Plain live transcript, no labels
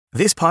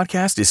This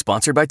podcast is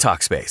sponsored by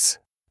Talkspace.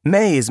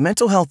 May is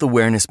Mental Health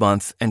Awareness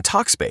Month, and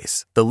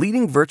Talkspace, the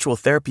leading virtual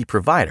therapy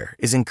provider,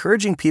 is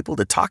encouraging people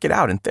to talk it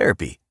out in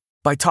therapy.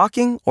 By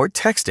talking or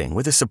texting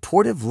with a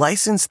supportive,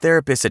 licensed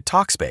therapist at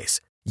Talkspace,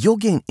 you'll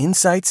gain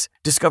insights,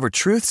 discover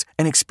truths,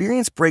 and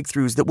experience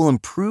breakthroughs that will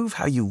improve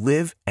how you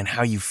live and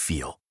how you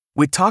feel.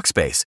 With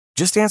Talkspace,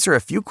 just answer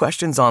a few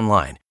questions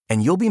online,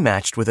 and you'll be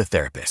matched with a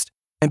therapist.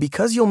 And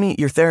because you'll meet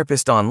your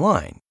therapist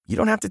online, you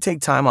don't have to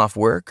take time off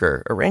work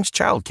or arrange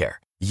childcare.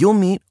 You'll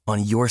meet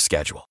on your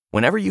schedule,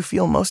 whenever you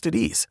feel most at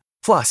ease.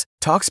 Plus,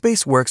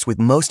 Talkspace works with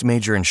most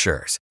major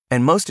insurers,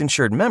 and most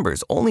insured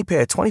members only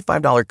pay a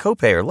 $25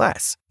 copay or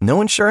less. No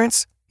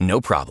insurance?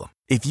 No problem.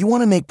 If you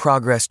want to make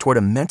progress toward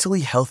a mentally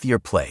healthier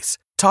place,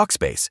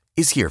 Talkspace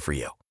is here for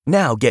you.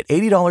 Now get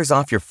 $80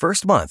 off your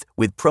first month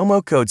with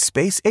promo code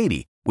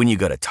SPACE80 when you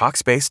go to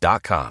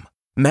Talkspace.com.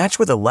 Match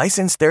with a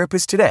licensed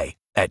therapist today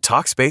at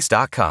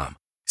Talkspace.com.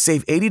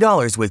 Save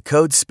 $80 with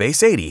code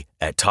SPACE80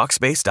 at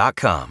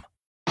Talkspace.com.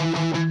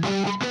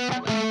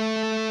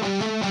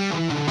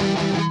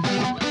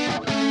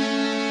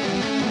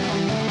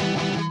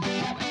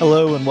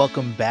 Hello and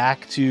welcome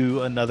back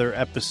to another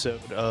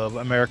episode of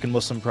American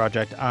Muslim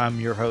Project. I'm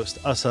your host,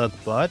 Asad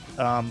Butt.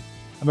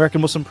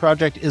 American Muslim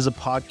Project is a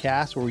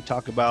podcast where we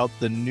talk about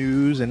the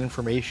news and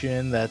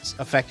information that's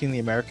affecting the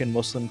American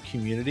Muslim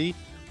community.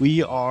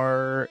 We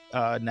are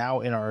now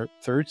in our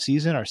third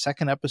season, our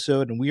second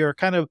episode, and we are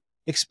kind of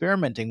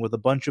experimenting with a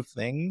bunch of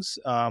things.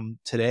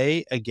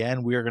 Today,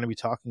 again, we are going to be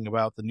talking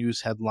about the news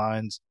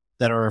headlines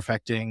that are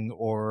affecting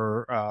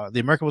the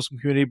American Muslim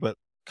community, but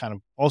kind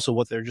of also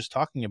what they're just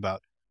talking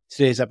about.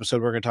 Today's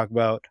episode, we're going to talk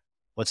about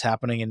what's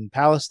happening in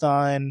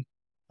Palestine,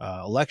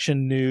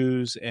 election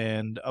news,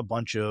 and a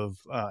bunch of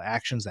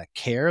actions that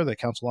CARE, the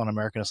Council on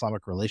American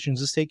Islamic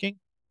Relations, is taking.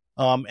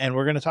 And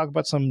we're going to talk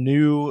about some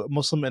new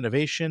Muslim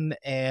innovation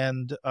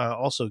and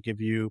also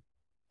give you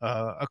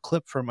a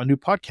clip from a new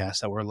podcast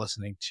that we're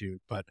listening to.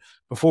 But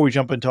before we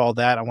jump into all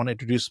that, I want to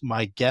introduce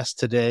my guest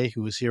today,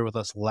 who was here with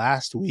us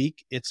last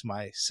week. It's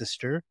my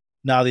sister,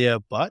 Nadia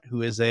Butt,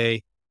 who is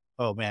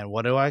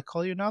what do I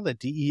call you now? The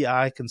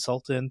DEI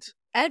consultant?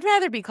 I'd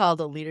rather be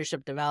called a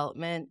leadership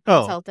development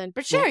consultant,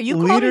 but sure, you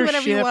call me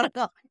whatever you want to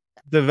call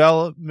me.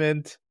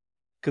 Development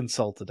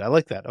consultant. I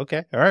like that.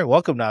 Okay. All right.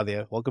 Welcome,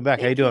 Nadia. Welcome back.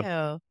 Thank How you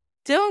doing?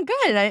 Doing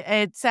good.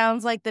 It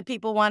sounds like the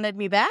people wanted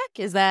me back.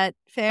 Is that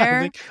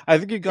fair? I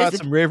think you got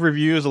some rave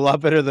reviews, a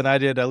lot better than I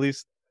did. At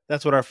least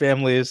that's what our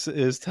family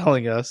is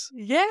telling us.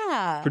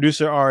 Yeah.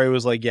 Producer Ari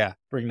was like, yeah,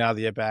 bring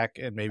Nadia back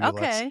and maybe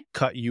let's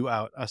cut you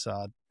out,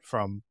 Assad,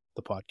 from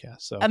the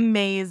podcast. So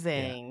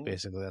amazing. Yeah,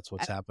 basically that's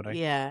what's happening.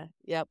 Yeah.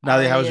 Yep.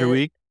 Nadia, how was your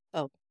week?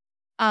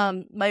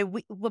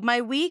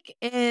 My week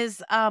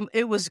is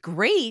it was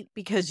great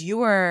because you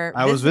were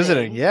I was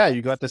visiting. Yeah,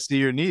 you got to see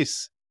your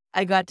niece.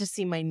 I got to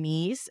see my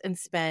niece and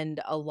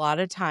spend a lot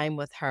of time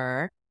with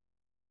her.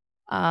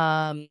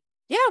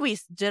 We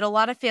did a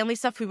lot of family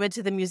stuff. We went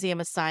to the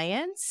Museum of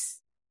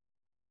Science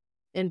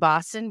in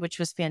Boston, which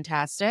was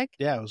fantastic.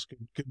 Yeah, it was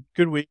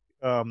good week.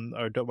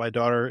 My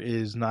daughter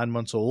is 9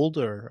 months old,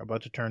 or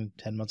about to turn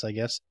 10 months, I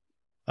guess.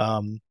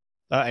 Actually,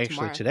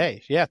 tomorrow.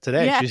 Today. Yeah,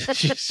 today. Yeah.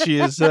 She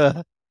is. She's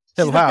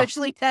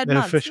officially 10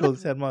 months. Officially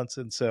 10 months,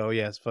 and so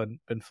yeah, it's been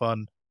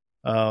fun.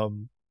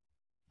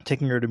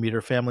 Taking her to meet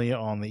her family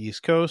on the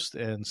East Coast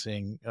and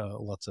seeing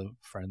lots of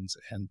friends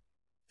and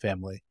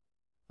family.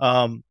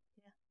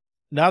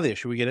 Nadia,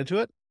 should we get into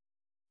it?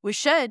 We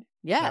should.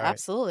 Yeah, right.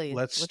 Absolutely.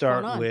 Let's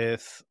start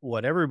with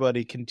what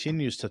everybody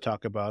continues to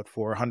talk about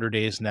for 100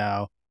 days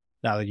now.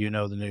 Now that you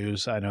know the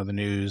news, I know the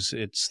news.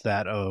 It's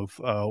that of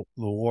the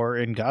war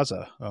in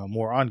Gaza,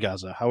 war on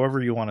Gaza,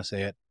 however you want to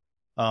say it.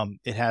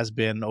 It has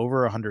been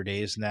over 100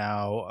 days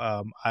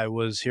now.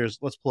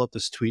 Let's pull up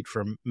this tweet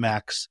from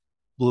Max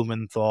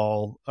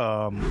Blumenthal.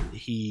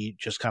 He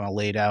just kind of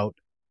laid out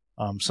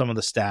some of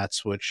the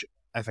stats, which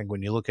I think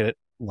when you look at it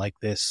like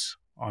this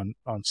on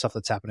stuff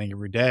that's happening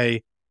every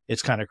day,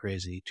 it's kind of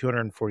crazy.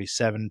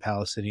 247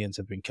 Palestinians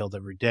have been killed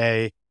every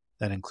day.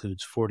 That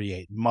includes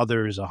 48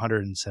 mothers,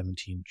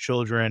 117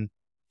 children,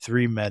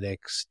 3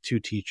 medics, 2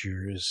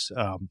 teachers.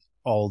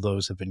 All of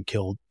those have been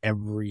killed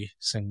every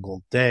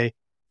single day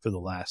for the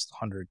last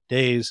 100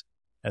 days.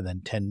 And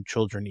then 10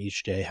 children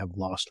each day have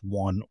lost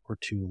 1 or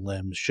 2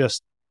 limbs.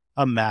 Just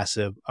a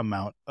massive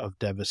amount of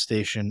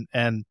devastation.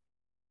 And,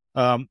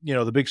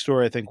 the big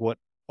story, I think what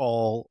a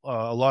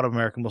lot of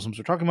American Muslims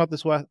were talking about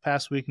this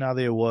past week, now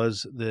there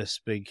was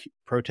this big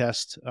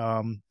protest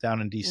down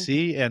in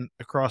D.C. and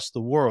across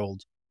the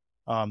world.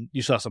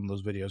 You saw some of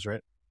those videos,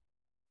 right?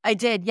 I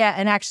did, yeah.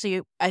 And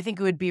actually, I think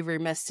it would be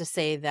remiss to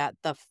say that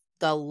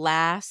the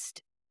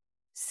last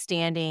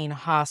standing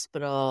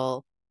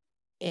hospital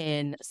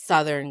in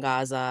southern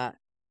Gaza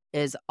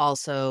is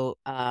also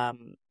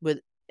was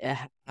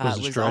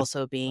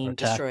also being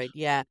destroyed.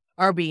 Yeah,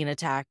 or being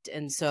attacked.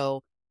 And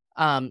so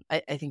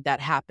I think that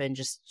happened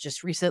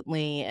just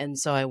recently. And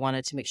so I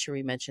wanted to make sure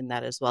we mentioned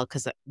that as well,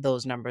 because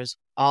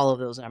all of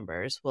those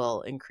numbers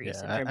will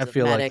increase in terms of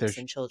medics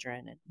and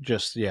children.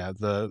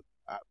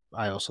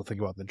 I also think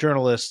about the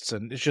journalists,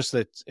 and it's just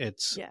that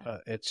it's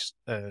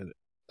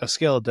a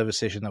scale of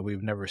devastation that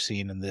we've never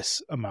seen in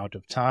this amount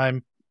of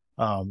time,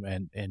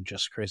 and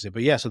just crazy.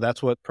 But yeah, so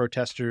that's what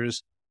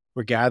protesters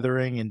were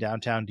gathering in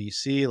downtown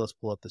DC. Let's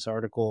pull up this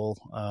article.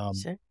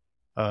 Sure.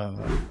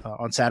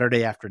 On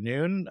Saturday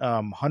afternoon,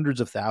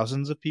 hundreds of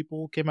thousands of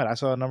people came out. I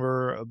saw a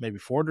number of maybe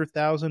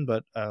 400,000,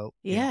 but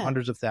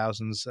hundreds of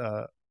thousands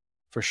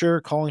for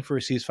sure, calling for a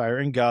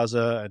ceasefire in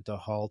Gaza and to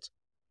halt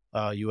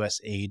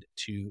U.S. aid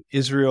to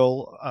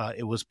Israel.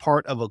 It was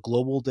part of a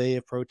global day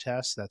of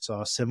protests that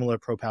saw similar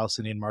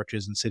pro-Palestinian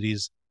marches in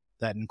cities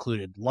that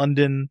included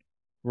London,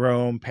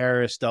 Rome,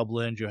 Paris,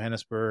 Dublin,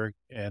 Johannesburg,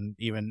 and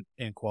even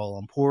in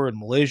Kuala Lumpur in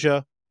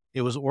Malaysia.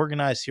 It was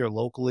organized here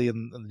locally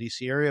in the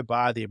D.C. area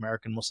by the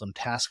American Muslim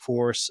Task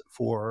Force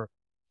for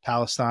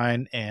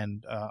Palestine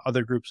and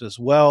other groups as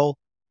well.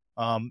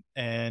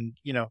 And,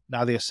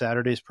 now the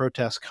Saturday's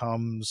protest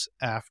comes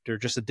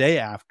just a day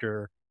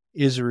after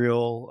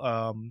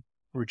Israel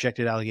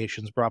rejected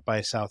allegations brought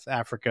by South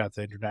Africa at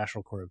the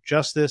International Court of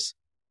Justice.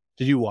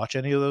 Did you watch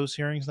any of those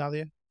hearings,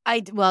 Nadia?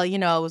 It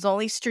was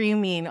only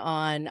streaming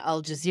on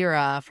Al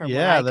Jazeera from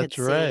what I could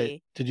see.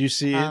 Right. Did you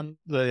see it?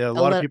 A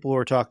lot of people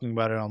were talking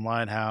about it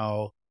online,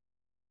 how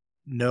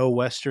no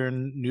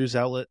Western news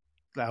outlet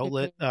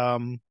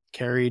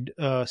carried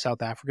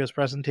South Africa's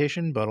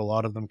presentation, but a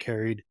lot of them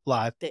carried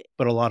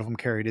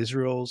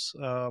Israel's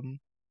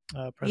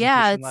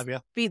presentation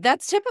live. Yeah,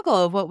 that's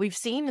typical of what we've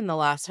seen in the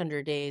last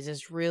 100 days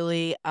is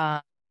really,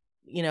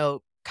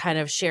 kind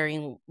of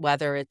sharing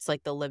whether it's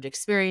like the lived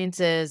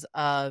experiences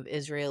of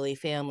Israeli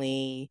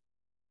family,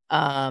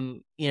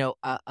 of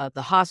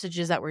the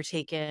hostages that were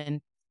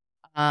taken.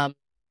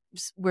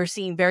 We're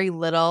seeing very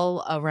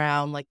little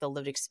around like the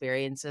lived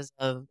experiences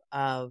of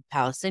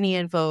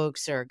Palestinian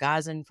folks or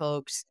Gazan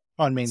folks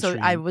on mainstream. So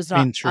I was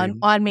not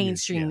on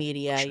mainstream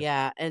media, sure.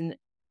 Yeah, and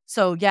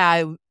so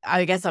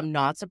I guess I'm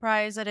not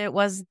surprised that it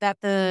was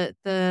that the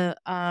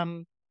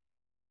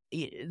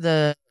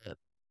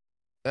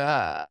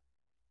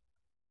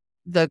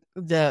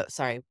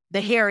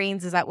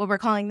hearings, is that what we're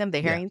calling them? The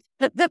hearings?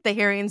 Yeah. That the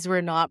hearings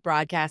were not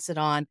broadcasted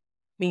on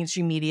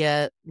mainstream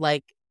media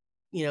like,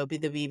 the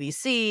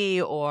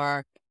BBC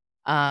or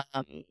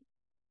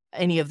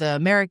any of the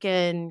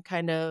American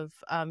kind of,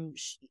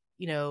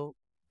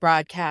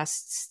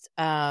 broadcast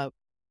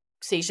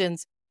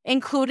stations,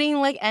 including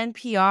like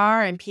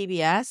NPR and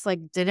PBS, like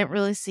didn't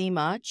really see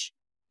much.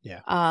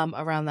 Yeah.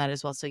 Around that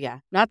as well. So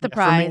not the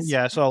prize.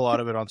 I saw a lot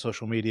of it on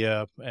social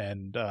media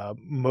and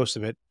most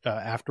of it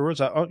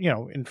afterwards.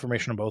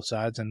 Information on both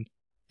sides, and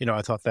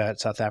I thought that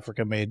South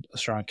Africa made a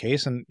strong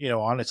case, and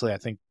honestly, I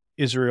think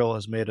Israel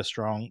has made a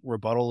strong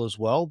rebuttal as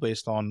well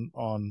based on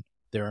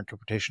their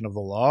interpretation of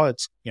the law.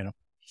 It's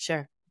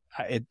sure.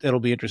 It'll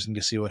be interesting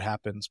to see what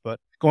happens. But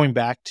going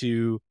back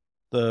to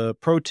the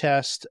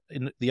protest,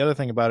 the other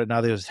thing about it now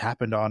that it's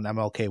happened on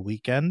MLK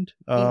weekend,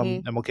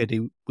 MLK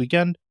Day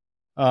weekend.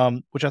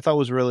 Which I thought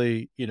was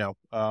really,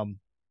 a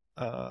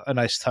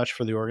nice touch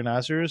for the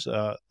organizers.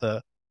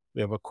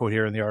 We have a quote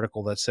here in the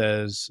article that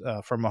says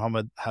from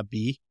Mohammed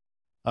Habi,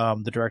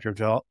 the director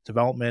of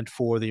development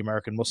for the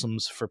American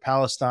Muslims for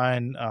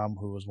Palestine,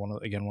 who was one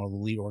of the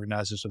lead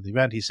organizers of the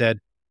event. He said,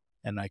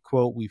 and I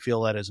quote, "We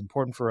feel that it is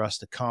important for us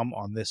to come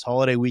on this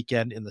holiday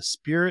weekend in the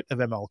spirit of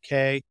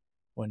MLK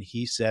when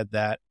he said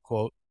that,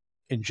 quote,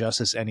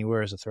 injustice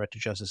anywhere is a threat to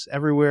justice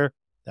everywhere,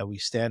 that we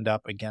stand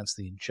up against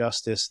the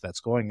injustice that's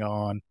going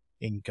on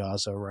in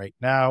Gaza right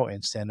now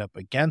and stand up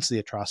against the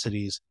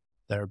atrocities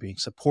that are being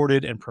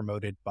supported and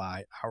promoted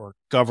by our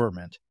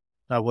government."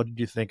 Now, what did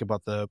you think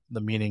about the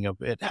meaning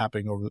of it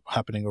happening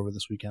over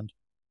this weekend?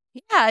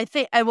 Yeah, I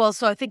think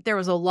there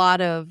was a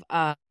lot of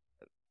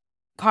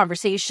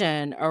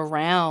conversation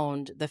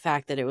around the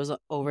fact that it was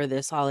over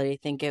this holiday. I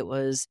think it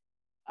was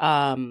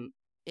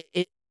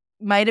it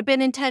might have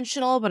been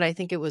intentional, but I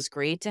think it was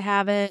great to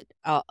have it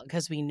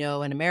because we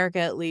know in America,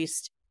 at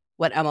least,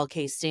 what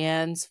MLK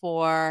stands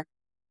for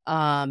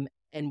and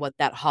what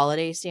that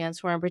holiday stands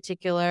for in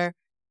particular.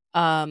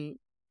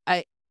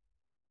 I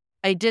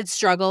did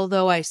struggle,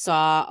 though. I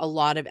saw a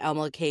lot of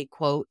MLK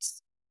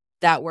quotes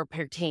that were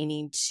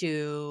pertaining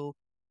to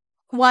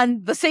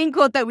the same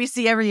quote that we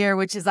see every year,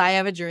 which is "I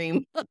have a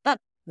dream."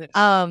 Yes.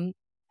 And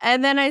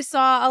then I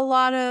saw a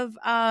lot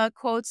of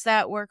quotes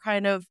that were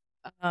kind of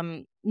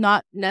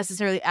not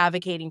necessarily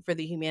advocating for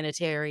the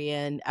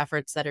humanitarian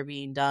efforts that are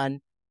being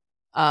done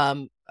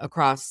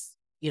across,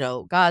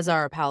 Gaza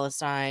or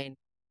Palestine.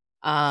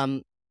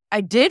 I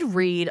did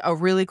read a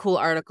really cool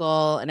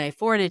article, and I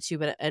forwarded to you,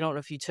 but I don't know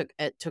if you took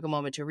a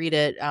moment to read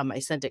it. I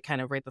sent it kind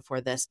of right before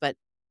this, but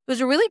it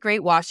was a really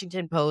great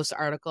Washington Post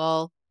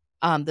article.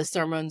 The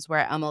sermons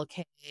where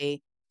MLK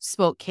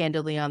spoke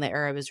candidly on the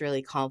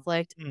Arab-Israeli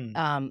conflict.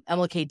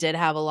 MLK did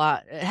have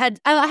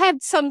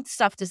had some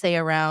stuff to say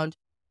around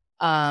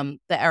the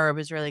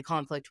Arab-Israeli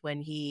conflict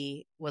when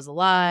he was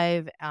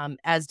alive,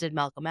 as did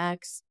Malcolm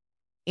X.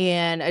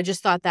 And I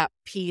just thought that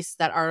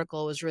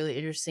article was really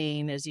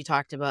interesting, as you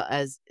talked about,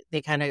 as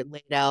they kind of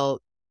laid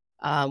out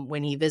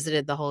when he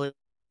visited the Holy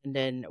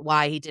and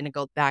why he didn't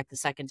go back the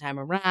second time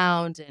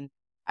around. And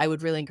I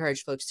would really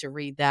encourage folks to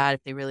read that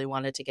if they really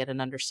wanted to get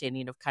an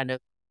understanding of kind of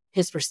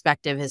his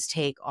perspective, his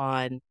take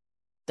on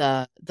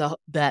that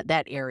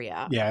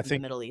area Yeah, in the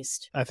Middle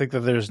East. I think that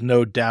there's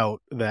no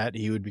doubt that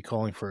he would be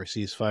calling for a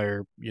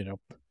ceasefire,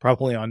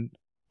 probably on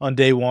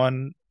day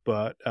one,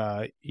 but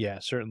yeah,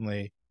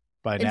 certainly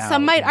by now. And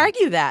some might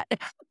argue that.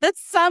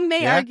 Some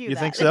may argue that. You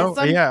think so?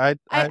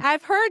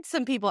 I've heard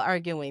some people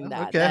arguing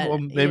that. Okay, well,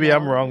 maybe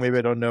I'm wrong. Maybe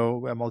I don't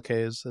know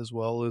MLK as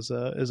well as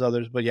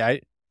others. But yeah,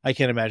 I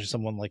can't imagine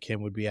someone like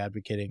him would be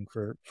advocating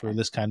for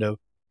this kind of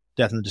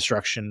death and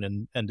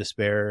destruction and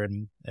despair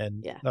and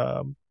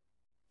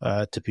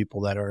to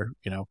people that are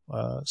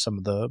some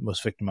of the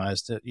most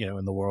victimized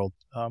in the world,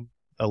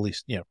 at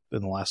least in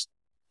the last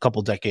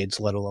couple decades,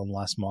 let alone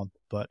last month.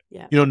 But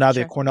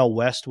Nadia, Cornel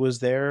West was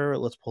there.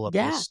 Let's pull up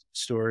this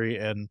story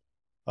and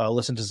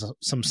listen to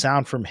some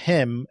sound from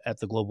him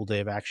at the Global Day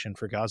of Action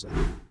for Gaza.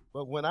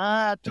 But when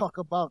I talk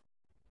about,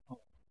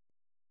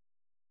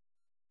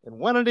 and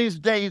one of these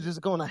days it's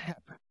going to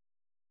happen,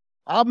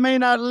 I may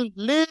not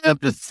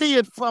live to see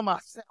it for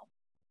myself,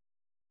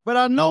 but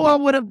I know I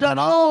would have done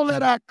all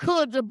that I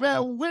could to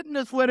bear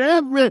witness with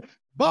every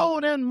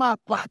bone in my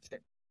body.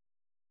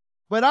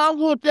 But I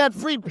want that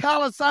free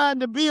Palestine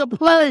to be a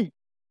place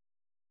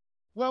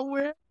where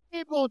we're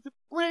able to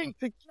bring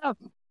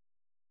together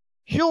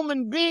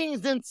human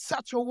beings in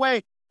such a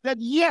way that,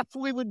 yes,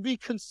 we would be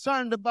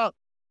concerned about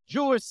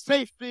Jewish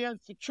safety and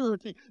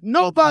security.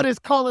 Nobody's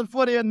calling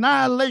for the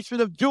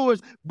annihilation of Jewish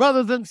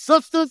brothers and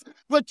sisters,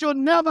 but you'll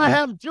never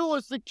have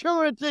Jewish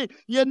security.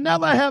 You'll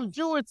never have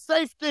Jewish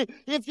safety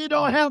if you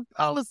don't have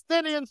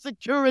Palestinian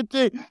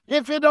security,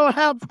 if you don't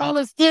have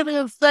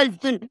Palestinian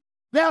safety.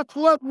 That's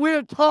what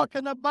we're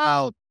talking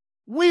about.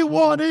 We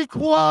want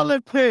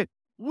equality.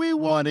 We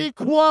want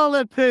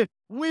equality.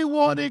 We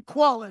want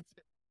equality.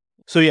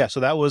 So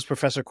that was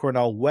Professor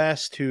Cornel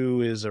West,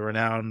 who is a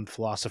renowned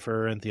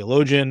philosopher and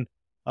theologian,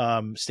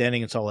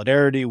 standing in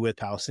solidarity with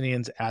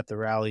Palestinians at the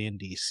rally in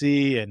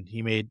D.C., and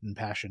he made an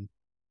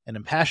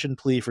impassioned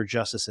plea for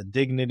justice and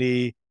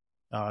dignity,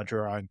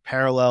 drawing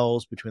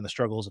parallels between the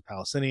struggles of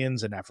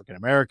Palestinians and African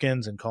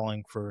Americans, and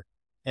calling for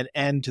an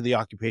end to the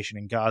occupation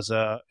in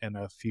Gaza and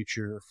a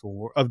future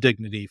of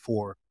dignity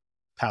for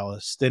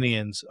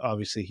Palestinians.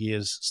 Obviously, he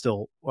is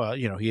still,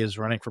 he is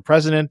running for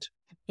president.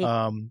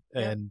 But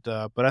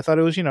I thought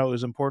it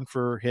was important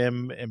for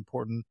him,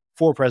 important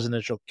for a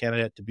presidential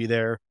candidate to be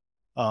there,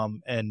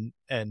 and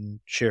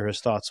share his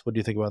thoughts. What do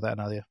you think about that,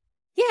 Nadia?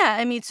 Yeah,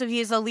 I mean, so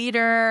he's a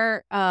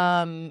leader.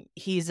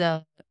 He's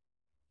a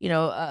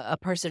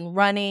person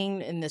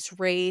running in this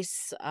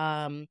race.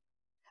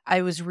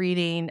 I was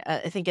reading,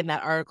 I think in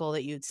that article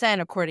that you'd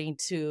sent, according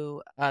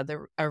to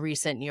a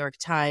recent New York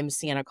Times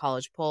Siena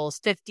College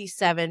polls,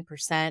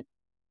 57%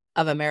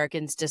 of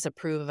Americans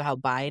disapprove of how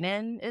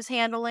Biden is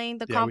handling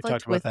the conflict. We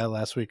talked about that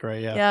last week,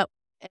 right? Yeah. Yep.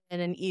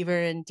 And an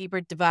even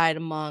deeper divide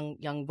among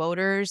young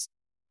voters.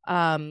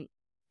 And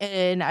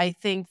I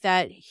think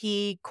that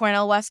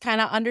Cornel West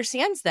kind of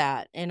understands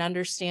that and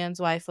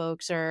understands why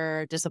folks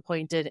are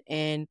disappointed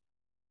in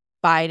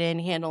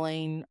Biden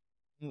handling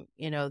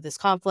this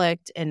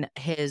conflict, and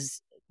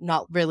his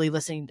not really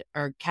listening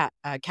or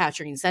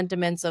capturing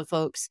sentiments of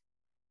folks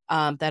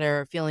that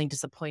are feeling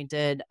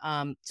disappointed.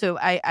 So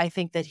I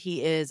think that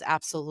he is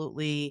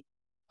absolutely,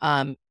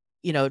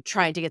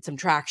 trying to get some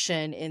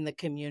traction in the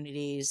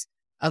communities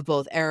of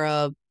both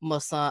Arab,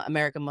 Muslim,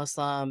 American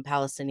Muslim,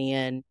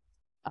 Palestinian,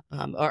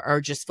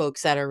 or just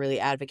folks that are really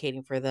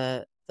advocating for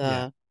the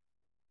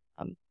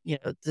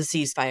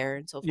ceasefire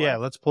and so forth. Yeah,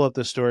 let's pull up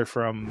this story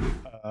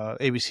from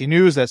ABC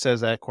News that says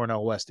that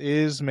Cornel West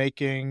is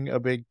making a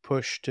big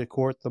push to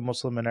court the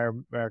Muslim and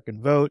Arab American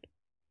vote.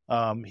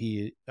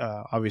 He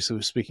obviously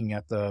was speaking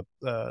at the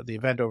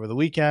event over the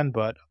weekend,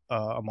 but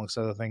amongst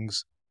other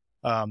things,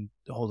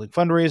 holding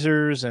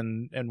fundraisers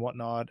and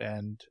whatnot.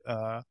 And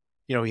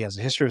he has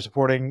a history of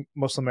supporting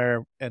Muslim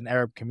and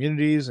Arab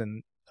communities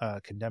and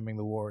condemning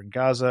the war in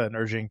Gaza and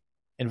urging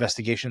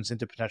investigations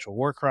into potential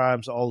war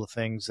crimes, all the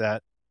things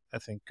that I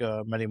think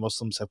many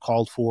Muslims have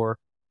called for,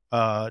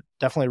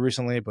 definitely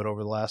recently, but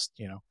over the last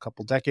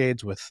couple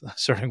decades,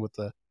 starting with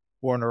the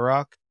war in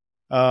Iraq,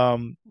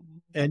 and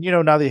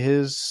now that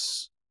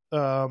his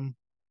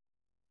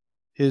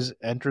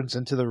entrance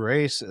into the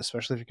race,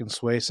 especially if he can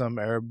sway some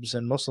Arabs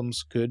and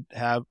Muslims, could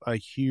have a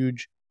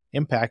huge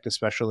impact,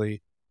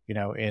 especially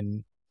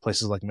in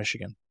places like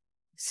Michigan.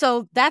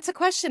 So that's a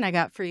question I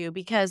got for you,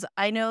 because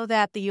I know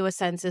that the U.S.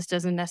 Census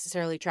doesn't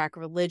necessarily track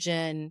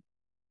religion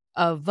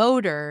of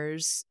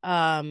voters.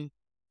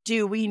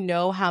 Do we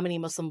know how many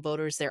Muslim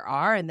voters there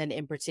are? And then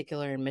in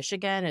particular in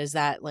Michigan, is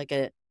that like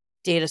a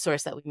data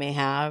source that we may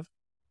have?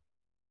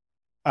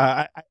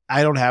 I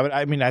don't have it.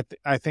 I mean,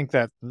 I think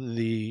that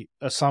the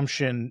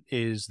assumption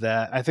is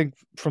that, I think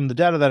from the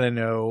data that I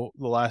know,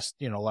 the last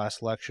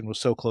election was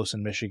so close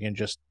in Michigan,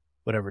 just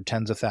whatever,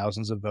 tens of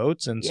thousands of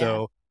votes. And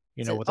so,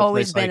 with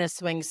always been a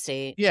swing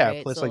state. Yeah. Right?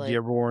 A place like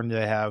Dearborn,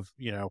 they have,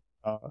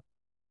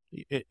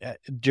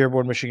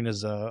 Dearborn, Michigan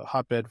is a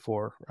hotbed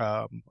for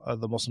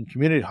the Muslim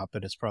community.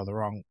 Hotbed is probably the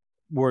wrong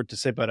word to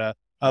say, but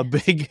a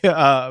big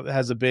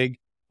has a big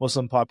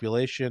Muslim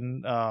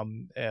population,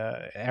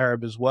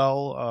 Arab as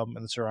well,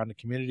 and the surrounding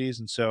communities.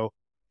 And so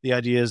the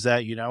idea is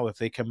that, if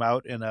they come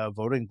out in a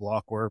voting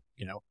block where,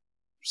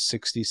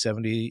 60,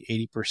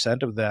 70,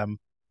 80% of them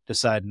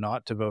decide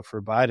not to vote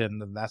for Biden,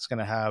 then that's going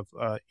to have,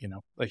 a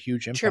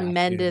huge impact.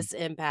 Tremendous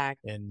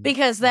impact.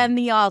 Because then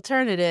the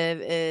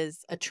alternative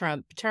is a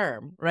Trump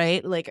term,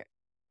 right? Like,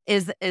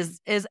 is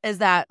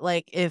that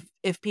like if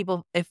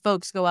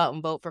folks go out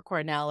and vote for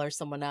Cornell or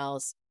someone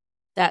else,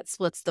 that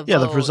splits the vote. Yeah,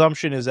 the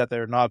presumption is that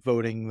they're not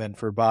voting then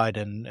for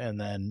Biden, and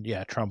then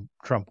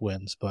Trump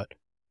wins. But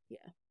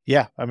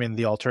yeah, I mean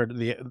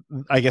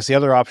I guess the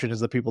other option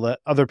is the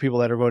other people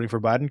that are voting for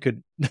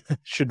Biden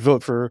should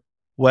vote for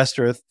West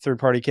or a third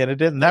party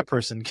candidate, and that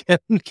person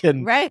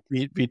can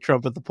beat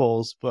Trump at the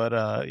polls. But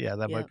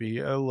that might be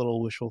a little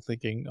wishful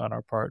thinking on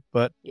our part.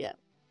 But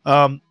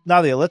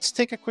Nadia, let's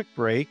take a quick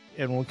break,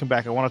 and when we come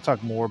back, I want to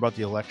talk more about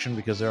the election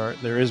because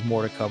there is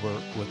more to cover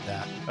with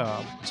that.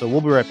 So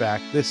we'll be right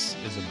back. This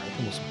is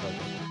American Muslim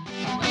Project.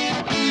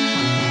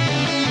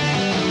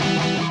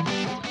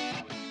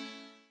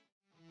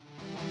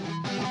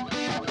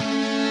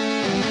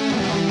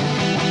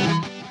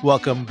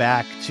 Welcome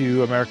back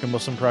to American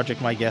Muslim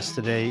Project. My guest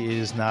today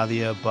is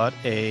Nadia Butt,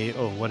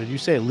 what did you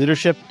say?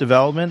 Leadership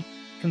development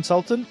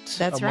consultant.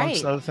 That's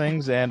amongst right. other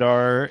things, and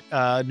our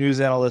news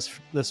analyst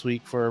this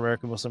week for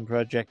American Muslim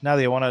Project.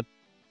 Nadia, I want to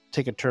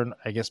take a turn,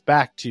 I guess,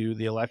 back to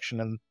the election.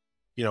 And,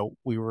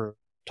 we were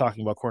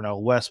talking about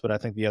Cornel West, but I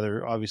think the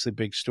other obviously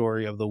big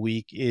story of the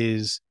week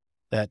is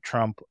that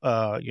Trump,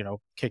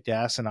 kicked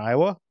ass in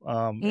Iowa.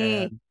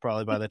 And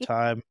probably by the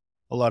time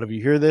a lot of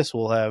you hear this,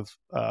 we'll have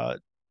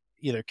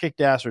either kicked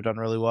ass or done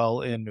really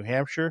well in New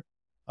Hampshire,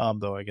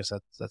 though I guess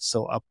that's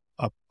still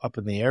up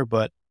in the air.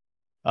 But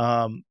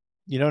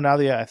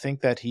Nadia, I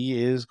think that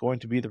he is going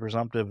to be the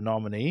presumptive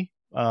nominee.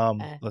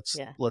 Let's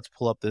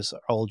pull up this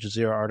Al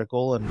Jazeera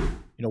article, and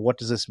what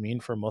does this mean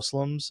for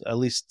Muslims? At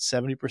least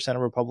 70%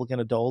 of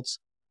Republican adults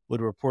would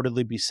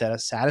reportedly be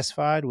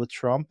satisfied with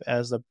Trump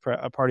as the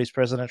party's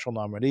presidential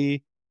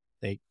nominee.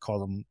 They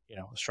call him,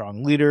 a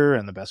strong leader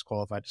and the best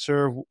qualified to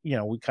serve.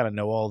 We kind of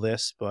know all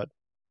this, but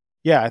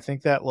yeah, I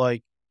think that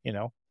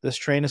this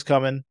train is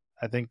coming.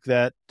 I think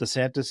that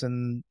DeSantis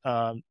and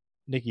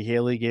Nikki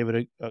Haley gave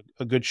it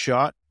a good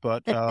shot,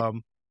 but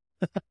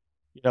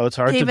it's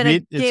hard to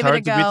beat. It's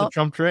hard to beat the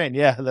Trump train.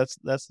 Yeah, that's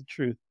the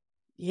truth.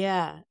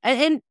 Yeah,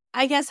 and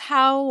I guess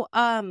how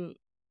I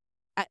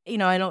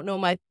don't know,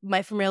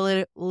 my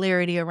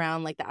familiarity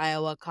around like the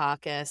Iowa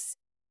caucus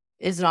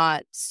is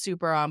not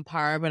super on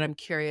par, but I'm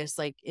curious,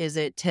 like, is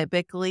it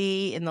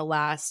typically in the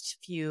last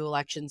few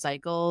election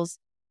cycles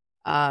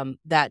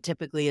that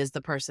typically is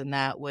the person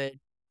that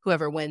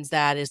whoever wins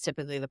that is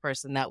typically the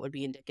person that would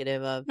be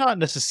indicative of? Not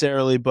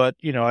necessarily, but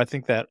I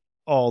think that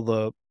all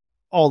the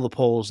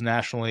polls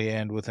nationally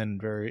and within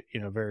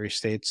various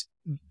states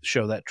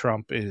show that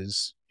Trump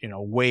is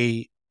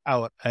way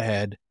out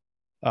ahead,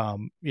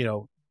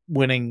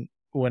 winning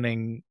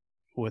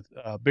with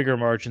bigger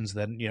margins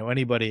than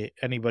anybody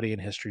in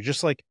history.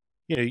 Just like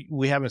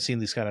we haven't seen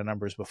these kind of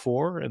numbers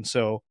before, and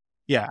so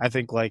yeah, I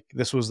think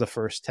this was the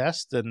first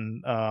test,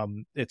 and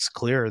it's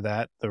clear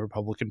that the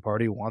Republican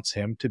Party wants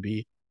him to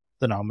be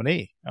the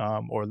nominee,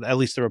 or at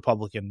least the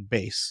Republican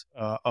base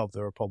of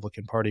the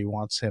Republican Party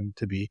wants him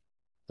to be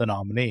the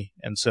nominee.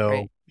 And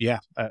so,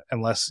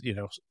 unless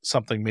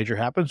something major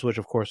happens, which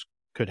of course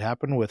could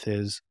happen with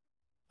his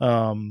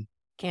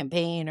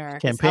campaign or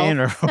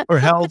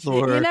health,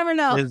 or you never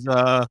know, his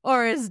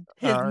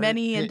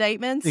many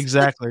indictments.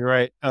 Exactly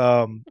right.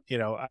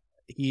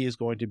 He is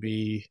going to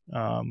be.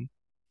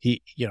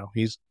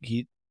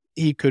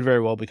 He could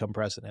very well become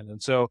president.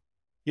 And so,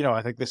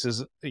 I think this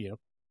is,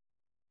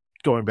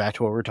 going back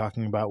to what we're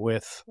talking about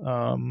with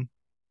Cornel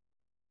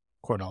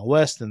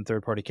West and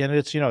third party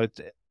candidates,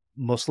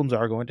 Muslims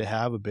are going to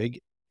have big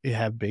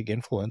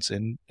influence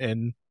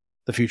in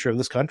the future of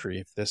this country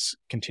if this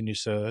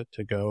continues to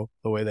go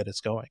the way that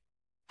it's going.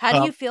 How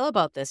do you feel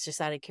about this? Just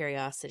out of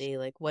curiosity,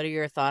 like, what are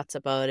your thoughts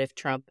about if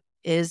Trump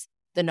is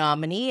the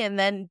nominee and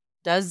then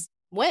does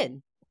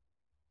win?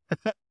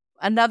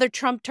 Another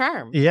Trump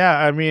term. Yeah,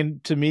 I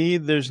mean, to me,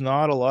 there's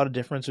not a lot of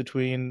difference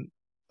between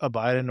a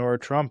Biden or a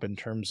Trump in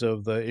terms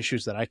of the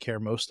issues that I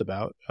care most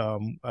about.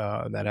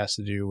 That has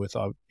to do with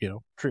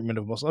treatment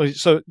of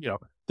Muslims. So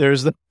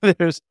there's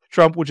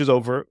Trump, who is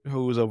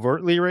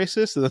overtly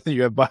racist, and then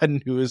you have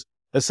Biden, who is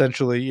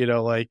essentially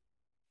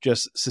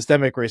just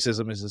systemic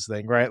racism is his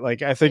thing, right?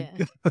 Like, I think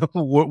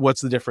what's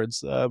the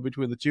difference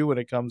between the two when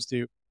it comes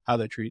to how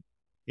they treat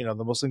the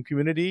Muslim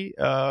community?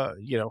 I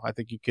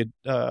think you could.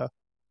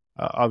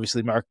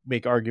 Obviously,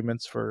 make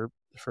arguments for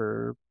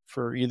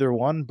either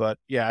one, but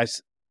yeah,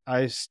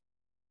 I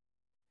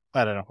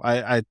don't know.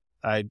 I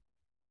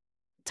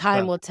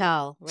time will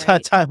tell.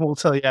 Right? Time will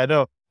tell. Yeah, I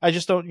know. I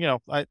just don't.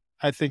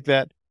 I think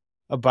that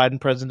a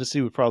Biden presidency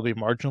would probably be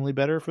marginally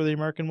better for the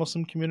American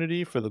Muslim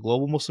community, for the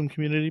global Muslim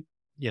community.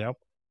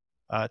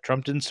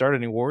 Trump didn't start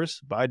any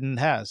wars. Biden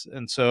has.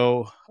 And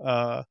so,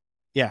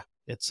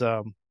 it's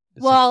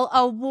well,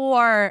 a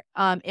war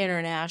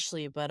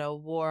internationally, but a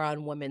war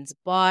on women's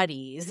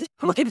bodies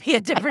might be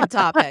a different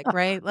topic,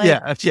 right?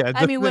 Like, I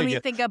mean, when we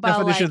think about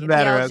definitions like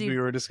matter, the as we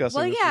were discussing.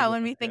 well, yeah,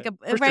 when before. we think of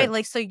For right, sure.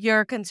 like, so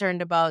you're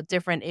concerned about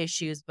different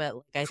issues, but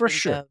like For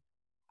sure.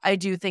 I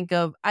do think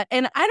of,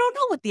 and I don't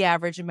know what the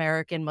average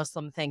American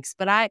Muslim thinks,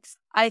 but I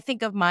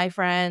think of my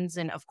friends,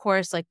 and of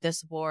course, like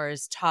this war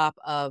is top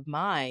of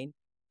mind.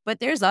 But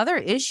there's other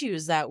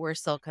issues that we're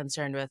still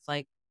concerned with,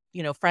 like,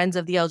 friends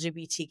of the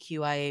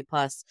LGBTQIA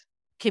plus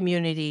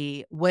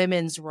community,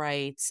 women's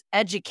rights,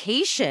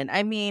 education.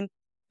 I mean,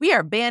 we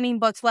are banning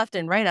books left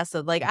and right.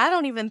 So, like, I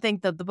don't even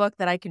think that the book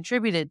that I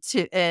contributed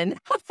to in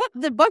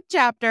the book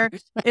chapter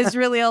is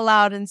really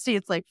allowed in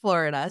states like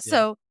Florida.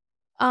 So,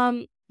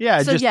 I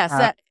agree.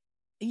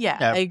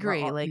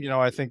 Like,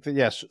 I think that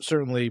yes,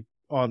 certainly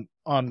on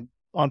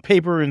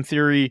paper, in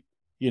theory,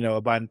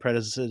 a Biden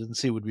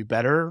presidency would be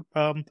better.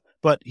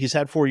 But he's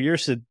had 4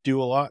 years to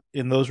do a lot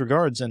in those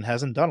regards and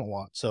hasn't done a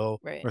lot. So,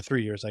 right. Or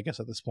 3 years, I guess,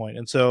 at this point.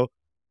 And so,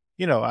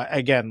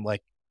 again,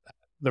 like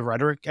the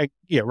rhetoric,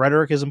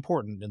 rhetoric is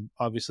important. And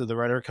obviously the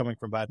rhetoric coming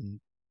from Biden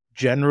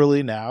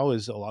generally now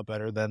is a lot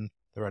better than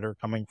the rhetoric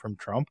coming from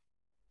Trump.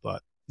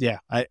 But yeah,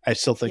 I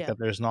still think that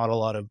there's not a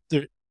lot of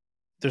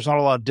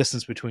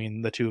distance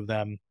between the two of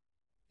them,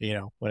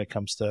 when it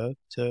comes to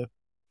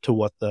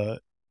what the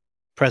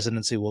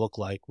presidency will look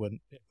like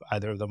when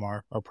either of them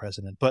are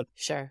president. But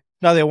sure.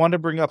 Now, I wanted to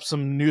bring up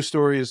some news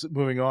stories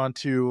moving on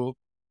to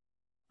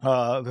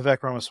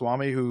Vivek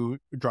Ramaswamy, who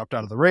dropped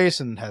out of the race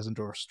and has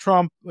endorsed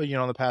Trump, in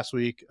the past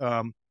week.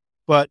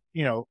 But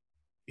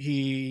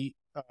he,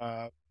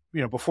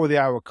 before the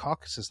Iowa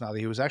caucuses, now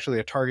he was actually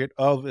a target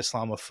of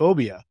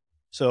Islamophobia.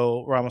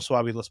 So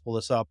Ramaswamy, let's pull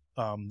this up.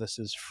 This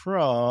is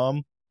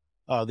from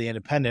The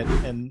Independent,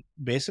 and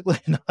basically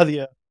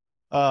Nadia,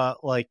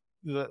 the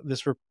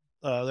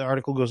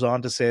article goes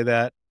on to say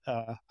that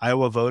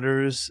Iowa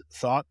voters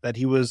thought that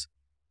he was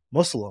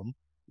Muslim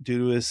due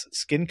to his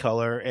skin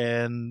color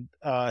and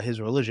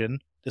his religion,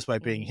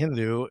 despite being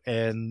Hindu,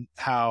 and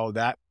how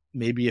that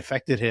maybe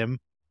affected him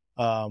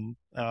by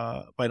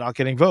not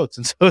getting votes.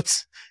 And so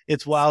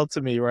it's wild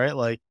to me, right?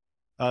 Like,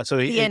 so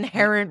the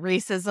inherent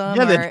racism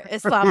or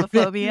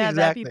Islamophobia exactly,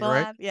 that people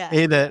right? have. Yeah.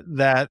 A,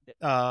 that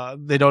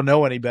they don't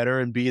know any better,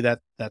 and B,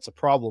 that's a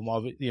problem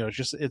of it. It's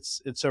just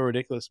it's so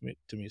ridiculous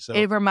to me. So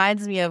it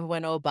reminds me of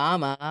when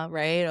Obama,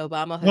 right?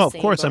 Obama Hussein. No, of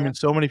course. I mean,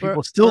 so many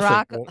people still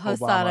think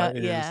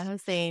Obama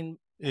Hussein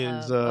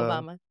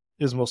Obama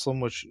is Muslim,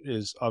 which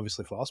is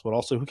obviously false. But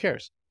also, who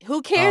cares?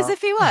 Who cares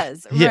if he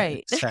was? Yeah,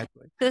 right.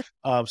 Exactly.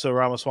 So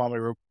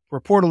Ramaswamy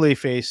reportedly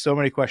faced so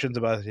many questions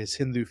about his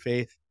Hindu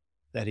faith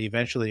that he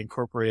eventually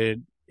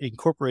incorporated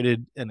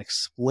an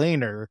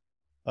explainer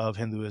of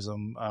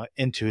Hinduism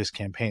into his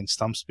campaign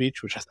stump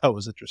speech, which I thought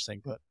was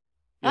interesting. But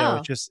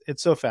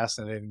it's so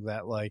fascinating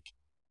that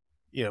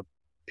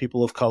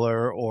people of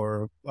color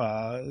or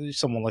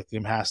someone like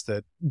him has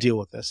to deal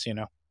with this.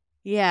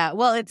 Yeah,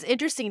 well, it's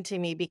interesting to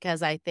me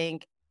because I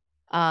think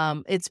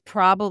it's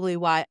probably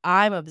why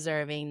I'm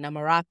observing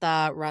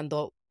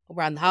Namrata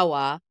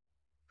Randhawa,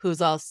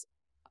 who's also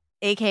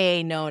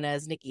AKA known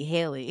as Nikki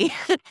Haley,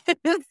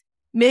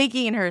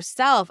 making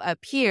herself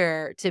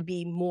appear to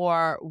be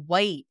more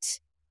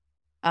white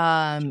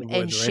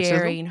and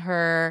sharing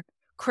her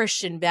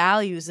Christian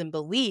values and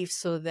beliefs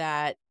so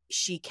that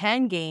she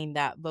can gain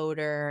that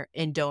voter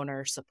and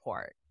donor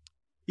support.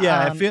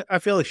 Yeah, I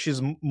feel like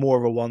she's more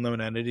of a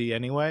well-known entity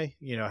anyway,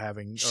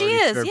 having she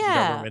is, served the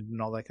government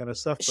and all that kind of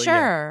stuff. But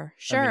sure.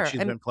 I mean,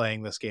 she's been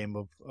playing this game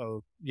of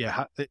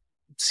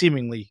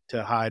seemingly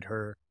to hide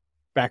her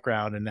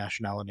background and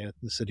nationality,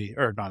 ethnicity,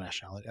 or not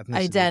nationality, ethnicity,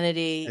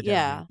 identity.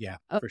 Yeah,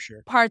 for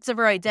sure. Parts of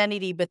her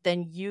identity, but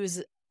then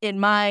in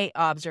my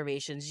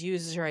observations,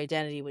 uses her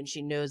identity when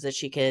she knows that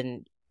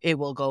it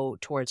will go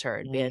towards her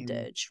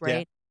advantage, right?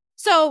 Yeah.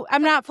 So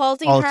I'm not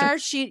faulting her.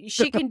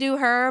 She can do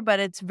her, but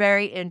it's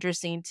very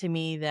interesting to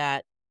me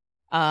that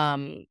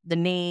the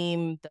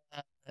name,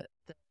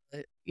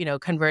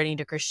 converting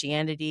to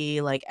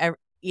Christianity, like,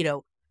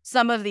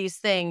 some of these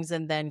things,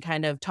 and then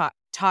kind of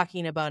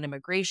talking about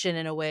immigration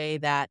in a way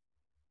that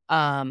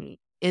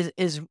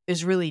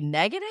is really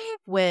negative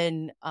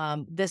when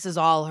this is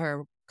all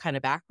her kind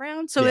of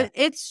background. So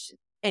it's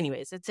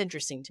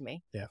interesting to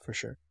me. Yeah, for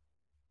sure.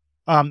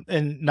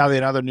 And now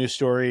another news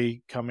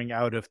story coming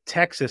out of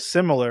Texas,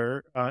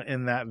 similar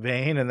in that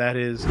vein, and that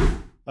is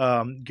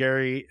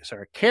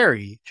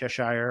Carrie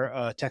Cheshire,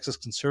 a Texas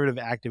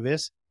conservative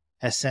activist,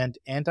 has sent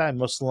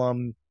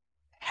anti-Muslim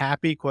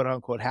quote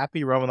unquote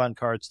happy Ramadan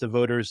cards to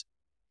voters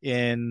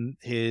in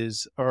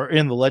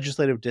the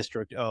legislative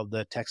district of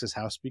the Texas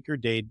House Speaker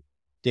Dade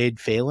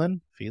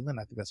Phelan. I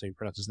think that's how you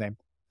pronounce his name.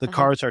 The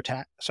cards are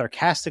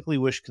sarcastically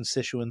wish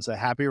constituents a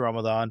happy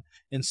Ramadan,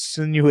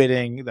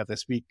 insinuating that the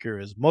speaker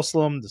is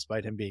Muslim,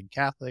 despite him being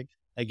Catholic.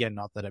 Again,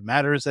 not that it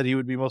matters that he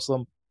would be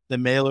Muslim. The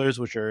mailers,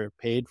 which are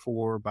paid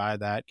for by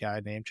that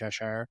guy named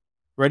Cheshire,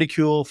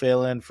 ridicule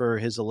Phelan for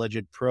his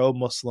alleged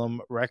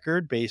pro-Muslim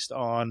record based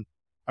on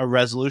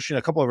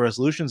a couple of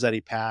resolutions that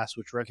he passed,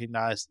 which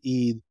recognized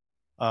Eid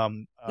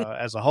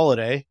as a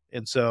holiday.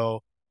 And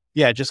so,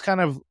 yeah, just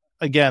kind of,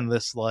 again,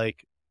 this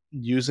like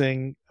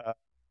using,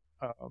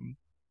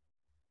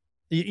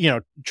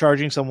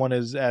 charging someone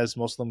as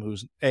Muslim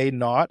who's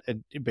not,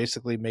 and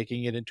basically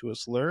making it into a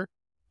slur,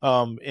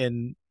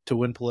 in to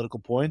win political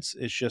points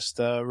is just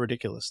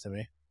ridiculous to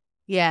me.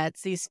 Yeah,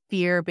 it's these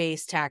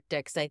fear-based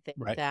tactics, I think,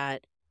 Right.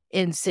 that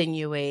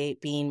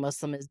insinuate being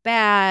Muslim is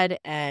bad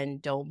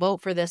and don't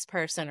vote for this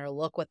person or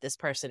look what this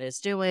person is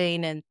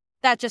doing. And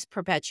that just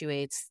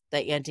perpetuates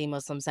the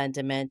anti-Muslim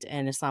sentiment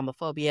and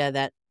Islamophobia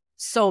that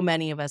so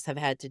many of us have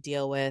had to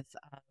deal with.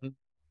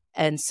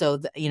 And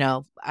so,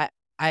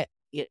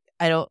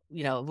 I don't,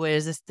 where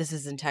is this? This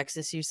is in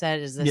Texas, you said?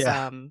 Is this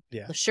Yeah.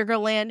 the Sugar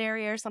Land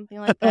area or something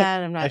like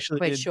that? I'm not Actually,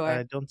 quite sure.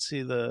 I don't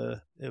see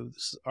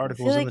this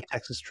article feel was in like the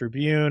Texas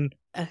Tribune.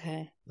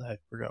 Okay. I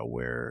forgot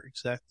where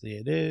exactly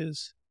it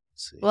is.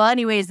 Let's see. Well,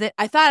 anyways,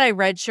 I thought I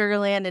read Sugar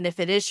Land, and if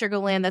it is Sugar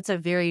Land, that's a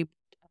very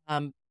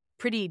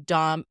pretty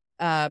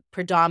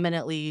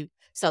predominantly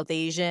South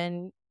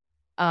Asian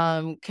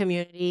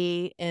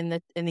community in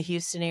the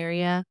Houston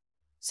area.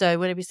 So I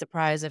wouldn't be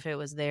surprised if it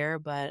was there,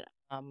 but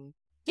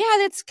yeah,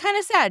 that's kind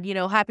of sad.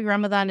 Happy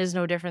Ramadan is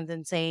no different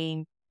than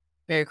saying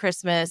Merry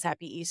Christmas,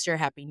 Happy Easter,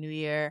 Happy New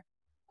Year.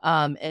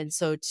 And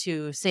so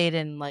to say it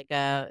in like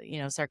a,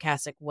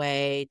 sarcastic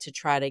way to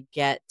try to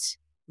get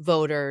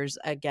voters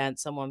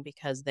against someone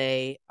because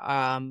they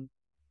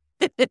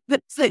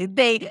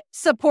they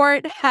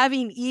support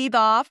having Eid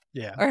off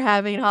or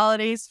having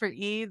holidays for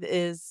Eid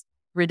is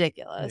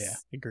ridiculous.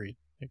 Yeah, agreed.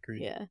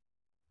 Yeah.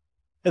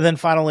 And then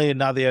finally,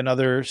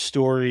 another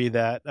story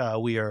that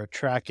we are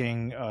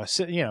tracking,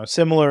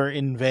 similar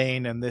in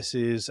vein, and this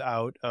is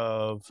out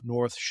of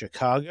North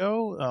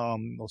Chicago.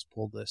 Let's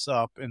pull this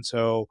up. And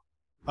so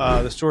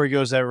the story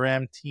goes that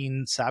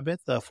Ramteen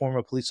Sabith, a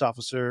former police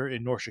officer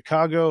in North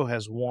Chicago,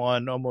 has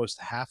won almost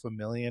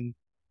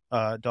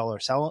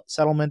 $500,000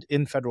 settlement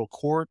in federal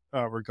court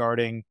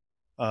regarding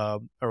a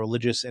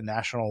religious and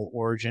national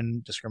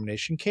origin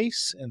discrimination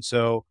case. And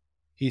so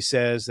he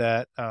says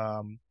that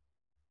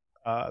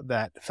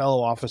that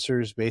fellow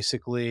officers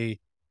basically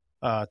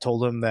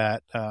told him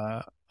that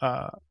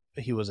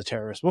he was a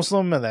terrorist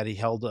Muslim and that he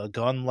held a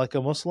gun like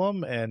a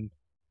Muslim. And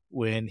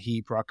when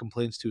he brought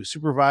complaints to his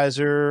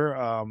supervisor,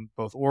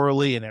 both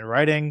orally and in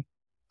writing,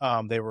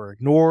 they were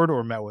ignored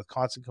or met with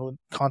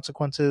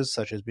consequences,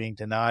 such as being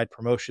denied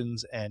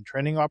promotions and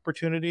training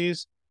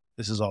opportunities.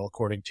 This is all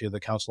according to the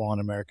Council on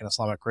American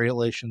Islamic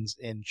Relations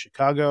in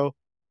Chicago.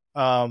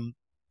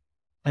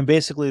 And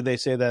basically, they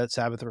say that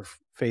Sabith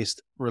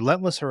faced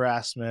relentless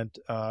harassment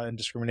and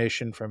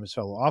discrimination from his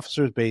fellow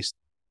officers based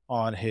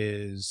on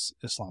his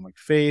Islamic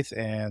faith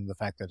and the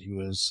fact that he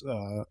was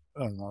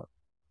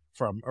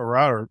from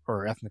Iran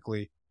or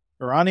ethnically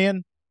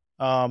Iranian.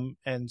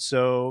 And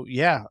so,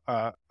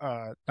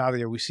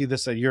 Nadia, we see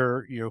this.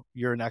 You're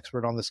an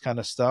expert on this kind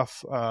of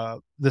stuff.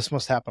 This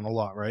must happen a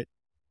lot, right?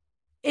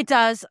 It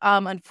does.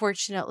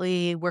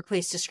 Unfortunately,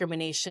 workplace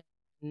discrimination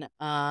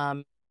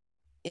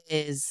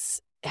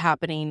is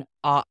happening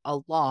a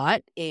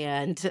lot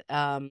and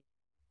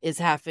is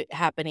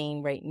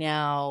happening right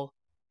now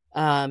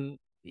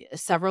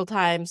several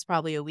times,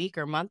 probably a week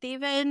or month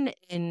even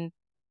in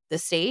the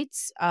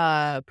States,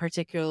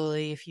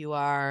 particularly if you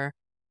are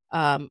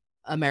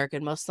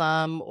American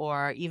Muslim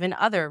or even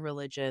other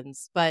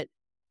religions, but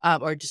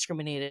or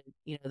discriminated,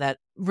 that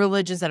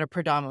religions that are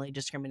predominantly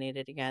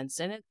discriminated against.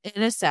 And it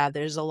is sad.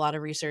 There's a lot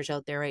of research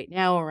out there right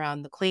now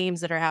around the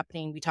claims that are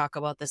happening. We talk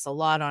about this a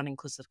lot on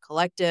Inclusive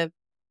Collective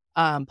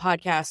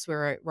podcasts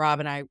where Rob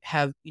and I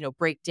have,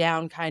 break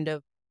down kind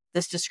of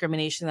this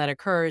discrimination that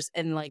occurs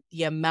and like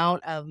the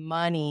amount of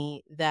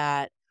money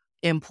that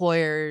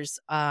employers,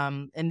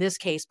 in this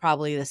case,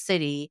 probably the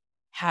city,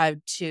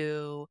 had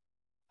to,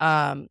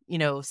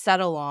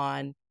 settle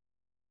on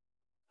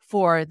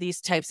for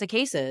these types of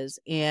cases.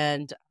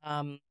 And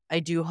I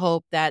do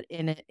hope that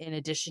in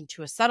addition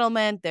to a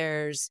settlement,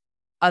 there's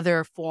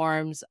other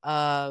forms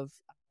of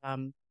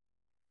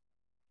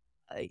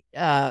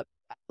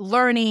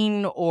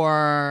learning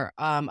or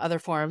other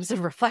forms of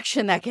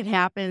reflection that can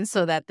happen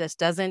so that this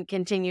doesn't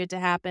continue to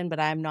happen. But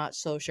I'm not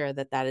so sure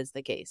that that is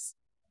the case.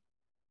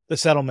 The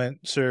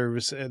settlement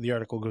serves, the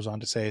article goes on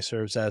to say,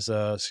 serves as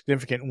a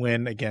significant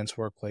win against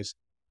workplace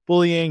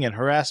bullying and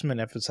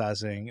harassment,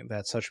 emphasizing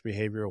that such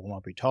behavior will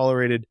not be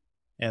tolerated.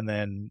 And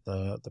then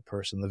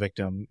the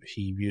victim,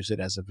 he views it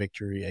as a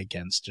victory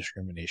against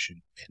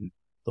discrimination in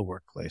the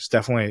workplace.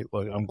 Definitely,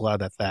 I'm glad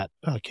that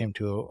came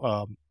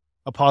to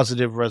a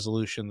positive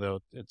resolution, though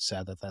it's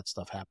sad that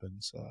stuff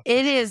happens.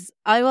 It is.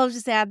 I will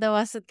just add,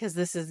 though, because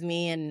this is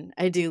me and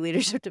I do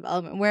leadership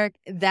development work,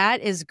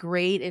 that is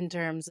great in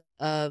terms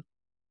of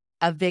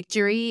a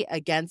victory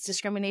against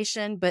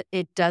discrimination, but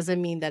it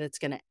doesn't mean that it's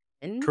going to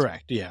end.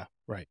 Correct. Yeah.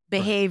 Right.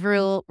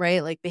 Behavioral,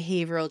 right? Like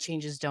behavioral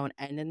changes don't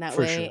end in that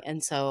For way. sure.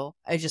 And so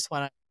I just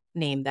want to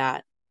name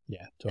that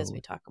totally. as we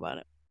talk about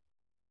it.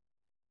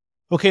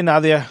 Okay,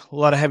 Nadia, a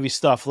lot of heavy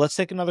stuff. Let's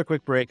take another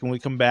quick break. When we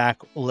come back,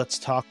 let's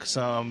talk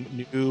some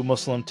new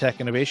Muslim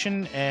tech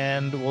innovation,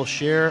 and we'll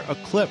share a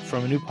clip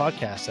from a new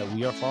podcast that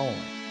we are following.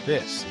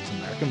 This is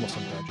American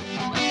Muslim Project.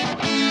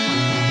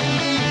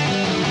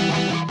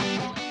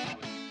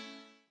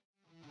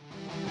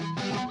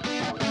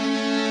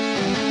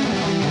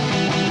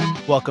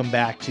 Welcome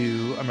back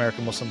to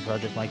American Muslim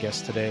Project. My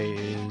guest today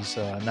is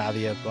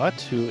Nadia Butt,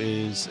 who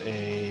is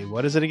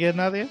what is it again,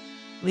 Nadia?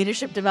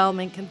 Leadership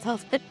development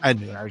consultant. I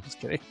knew. I was just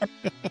kidding.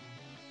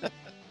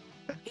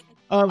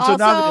 Also,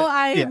 Nadia,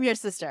 I am your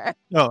sister.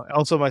 No,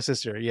 also my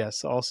sister.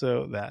 Yes,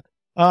 also that.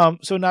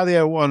 So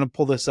Nadia, I want to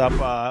pull this up.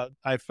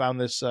 I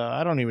found this.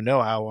 I don't even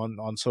know how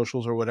on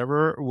socials or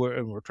whatever.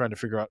 We're trying to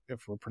figure out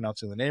if we're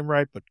pronouncing the name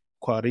right. But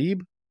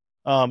Qarib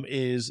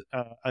is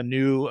a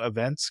new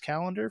events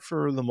calendar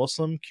for the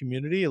Muslim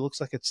community. It looks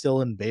like it's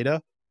still in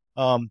beta,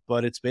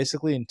 but it's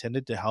basically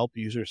intended to help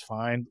users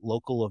find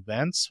local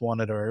events.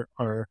 Wanted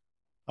our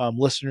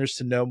listeners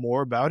to know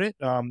more about it.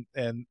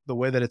 And the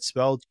way that it's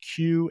spelled,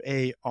 Qarib,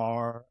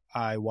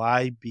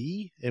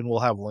 and we'll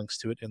have links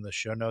to it in the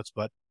show notes.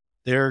 But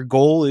their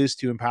goal is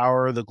to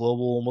empower the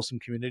global Muslim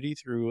community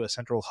through a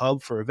central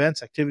hub for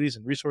events, activities,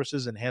 and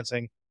resources,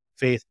 enhancing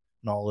faith,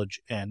 knowledge,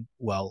 and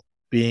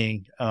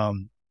well-being.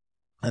 And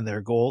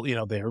their goal,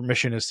 their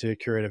mission is to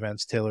curate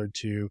events tailored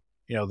to,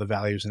 the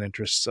values and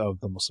interests of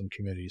the Muslim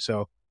community.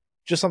 So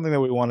just something that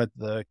we wanted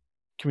the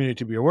community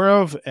to be aware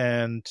of,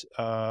 and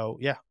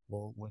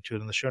we'll link to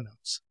it in the show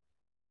notes.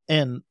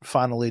 And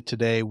finally,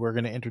 today we're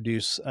going to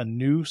introduce a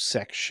new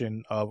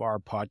section of our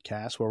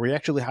podcast where we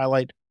actually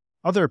highlight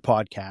other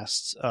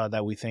podcasts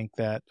that we think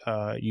that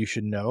you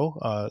should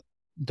know,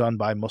 done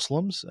by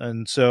Muslims.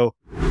 And so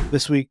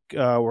this week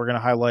we're going to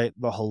highlight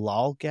The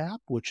Halal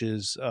Gap, which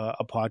is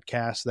a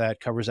podcast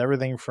that covers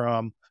everything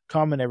from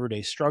common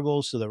everyday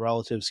struggles to the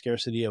relative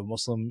scarcity of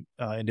Muslim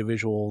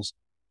individuals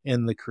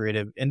in the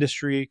creative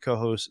industry.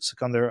 Co-hosts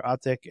Sikandar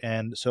Atik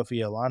and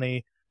Sophia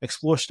Alani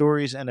explore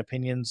stories and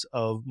opinions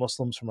of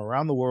Muslims from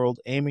around the world,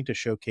 aiming to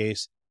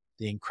showcase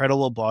the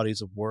incredible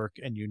bodies of work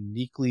and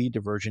uniquely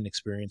divergent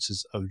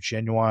experiences of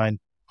genuine,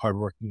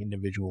 hardworking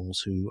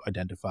individuals who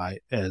identify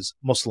as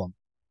Muslim.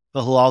 The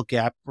Halal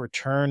Gap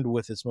returned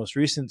with its most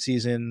recent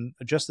season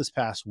just this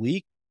past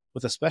week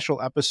with a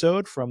special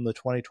episode from the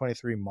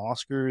 2023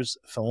 Mosquers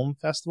Film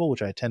Festival,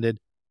 which I attended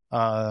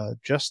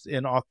just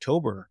in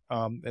October.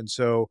 And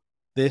so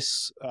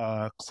this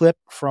clip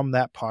from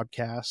that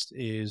podcast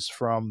is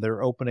from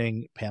their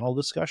opening panel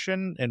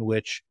discussion, in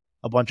which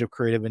a bunch of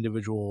creative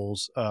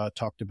individuals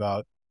talked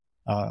about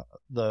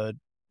the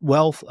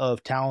wealth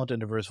of talent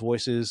and diverse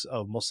voices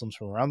of Muslims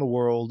from around the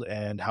world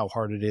and how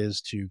hard it is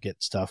to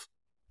get stuff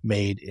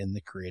made in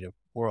the creative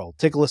world.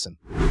 Take a listen.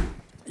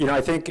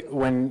 I think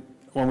when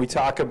we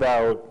talk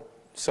about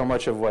so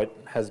much of what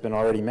has been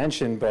already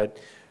mentioned, but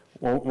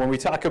when we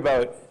talk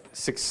about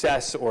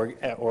success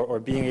or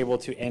being able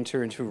to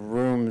enter into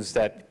rooms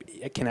that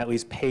can at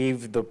least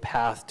pave the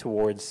path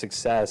towards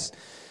success,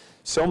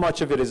 so much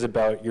of it is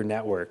about your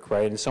network,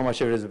 right? And so much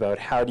of it is about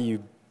how do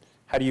you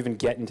even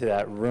get into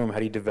that room? How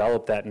do you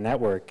develop that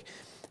network?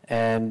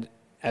 And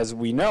as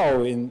we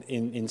know,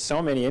 in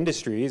so many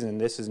industries, and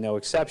this is no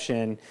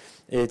exception,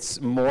 it's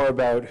more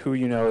about who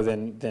you know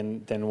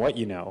than what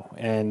you know.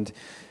 And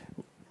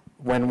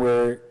when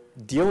we're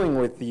dealing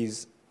with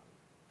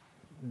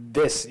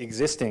this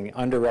existing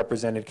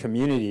underrepresented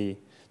community,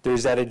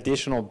 there's that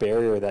additional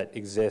barrier that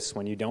exists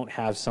when you don't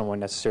have someone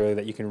necessarily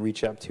that you can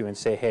reach up to and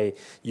say, hey,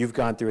 you've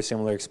gone through a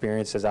similar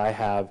experience as I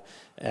have,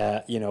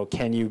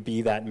 can you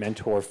be that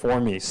mentor for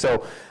me?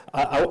 So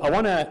I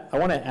want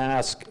to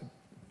ask,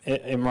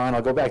 Imran,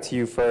 I'll go back to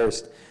you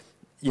first,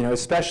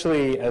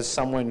 especially as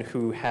someone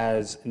who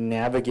has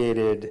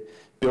navigated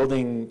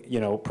building,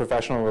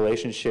 professional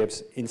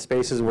relationships in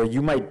spaces where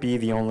you might be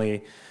the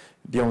only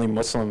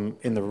Muslim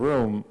in the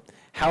room.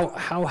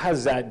 How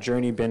has that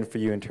journey been for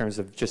you in terms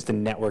of just the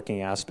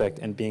networking aspect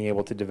and being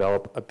able to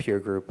develop a peer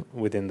group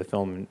within the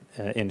film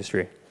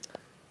industry?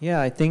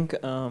 Yeah, I think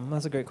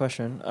that's a great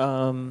question.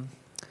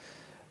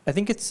 I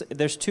think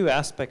there's two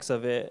aspects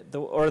of it, the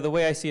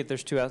way I see it.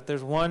 There's two.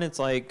 There's one. It's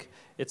like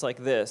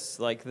this,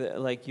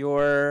 like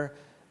your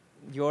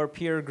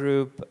peer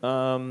group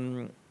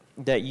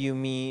that you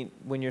meet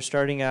when you're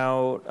starting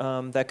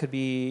out. That could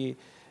be.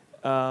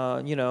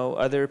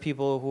 Other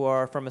people who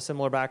are from a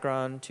similar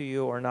background to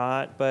you or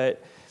not,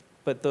 but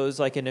those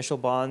like initial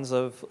bonds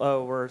of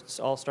we're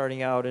all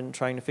starting out and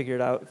trying to figure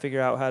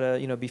out how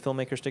to be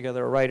filmmakers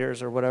together or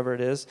writers or whatever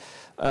it is.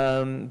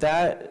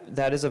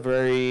 That is a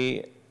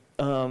very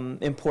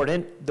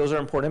important. Those are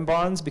important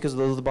bonds because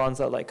those are the bonds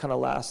that like kind of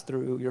last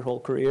through your whole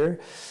career.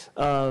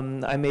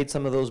 I made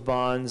some of those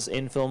bonds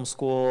in film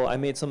school. I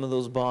made some of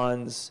those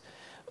bonds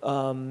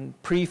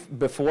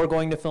before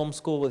going to film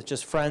school with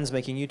just friends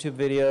making YouTube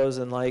videos,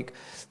 and like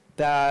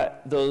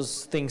that,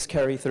 those things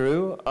carry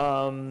through.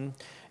 And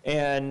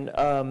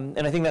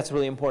I think that's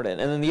really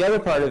important. And then the other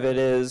part of it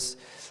is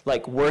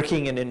like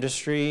working in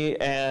industry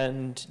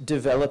and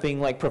developing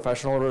like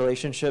professional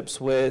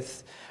relationships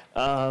with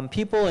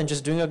people and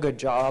just doing a good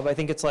job. I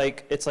think it's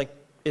like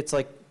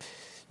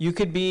you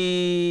could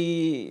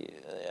be,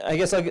 I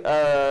guess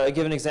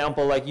give an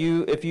example, like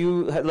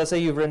let's say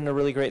you've written a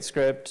really great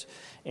script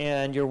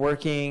and you're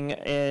working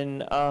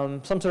in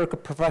some sort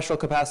of professional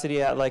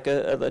capacity at like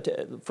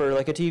for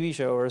like a TV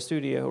show or a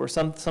studio or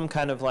some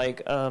kind of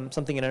like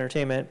something in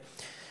entertainment.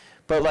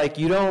 But like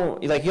you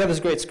have this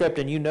great script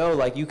and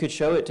like you could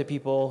show it to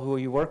people who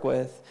you work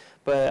with.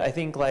 But I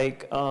think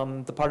like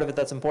the part of it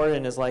that's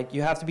important is like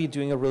you have to be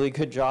doing a really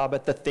good job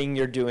at the thing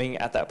you're doing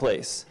at that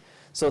place.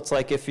 So it's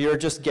like if you're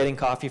just getting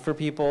coffee for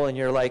people and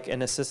you're like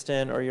an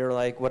assistant or you're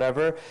like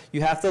whatever, you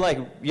have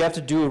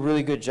to do a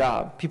really good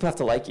job. People have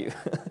to like you.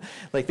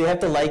 Like they have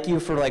to like you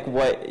for like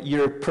what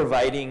you're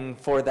providing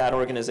for that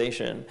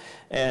organization.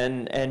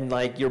 And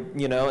like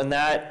and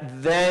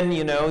that then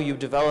you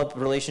develop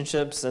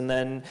relationships, and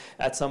then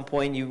at some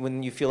point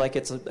when you feel like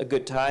it's a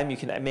good time, you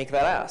can make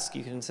that ask.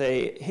 You can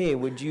say, "Hey,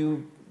 would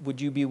you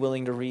be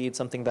willing to read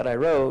something that I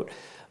wrote?"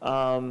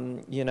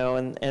 And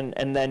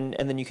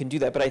then you can do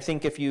that. But I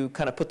think if you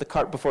kind of put the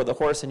cart before the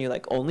horse and you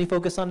like only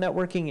focus on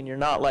networking and you're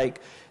not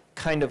like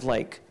kind of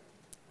like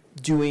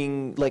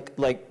doing like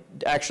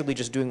actually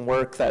just doing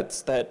work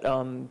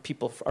that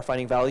people are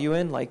finding value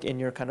in, like in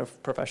your kind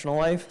of professional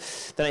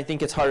life, then I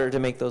think it's harder to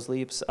make those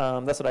leaps.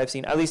 That's what I've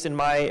seen, at least in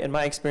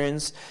my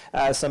experience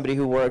as somebody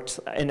who worked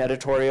in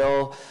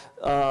editorial,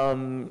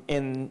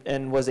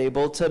 and was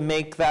able to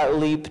make that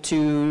leap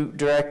to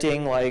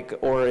directing,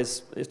 or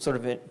is sort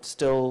of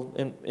still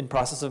in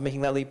process of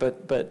making that leap,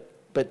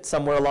 but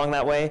somewhere along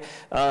that way,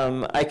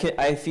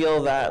 I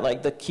feel that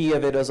like the key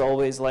of it is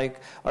always like,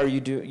 are you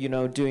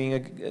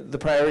doing the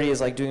priority is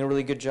like doing a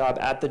really good job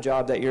at the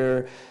job that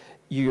you're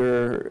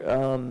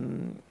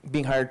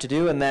being hired to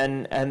do, and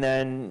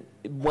then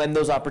when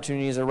those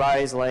opportunities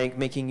arise, like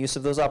making use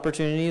of those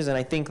opportunities. And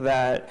I think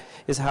that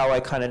is how I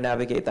kind of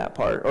navigate that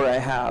part, or I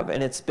have,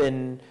 and it's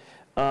been.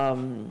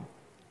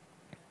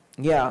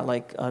 You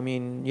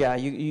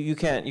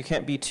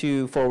can't be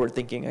too forward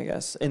thinking, I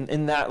guess.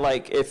 In that,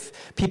 like,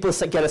 if people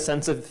get a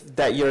sense of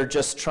that you're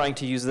just trying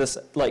to use this,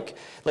 like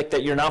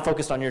that you're not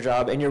focused on your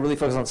job and you're really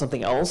focused on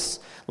something else,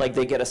 like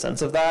they get a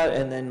sense of that,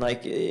 and then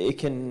like it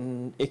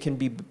can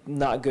be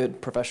not good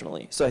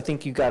professionally. So I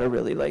think you got to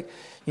really get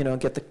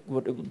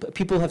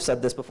people have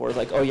said this before,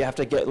 like, oh, you have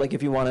to get, like,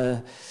 if you want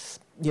to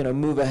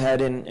move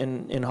ahead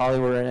in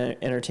Hollywood and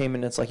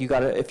entertainment, it's like you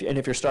gotta,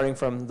 if you're starting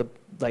from the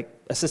like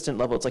assistant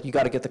level, it's like you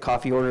gotta get the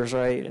coffee orders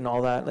right and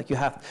all that. Like you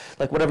have,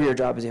 like whatever your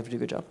job is, you have to do a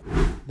good job.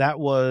 That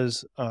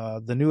was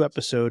the new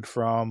episode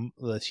from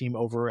the team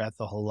over at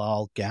the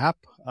Halal Gap.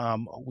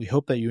 We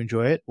hope that you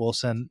enjoy it. We'll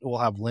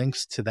have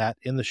links to that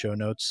in the show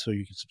notes so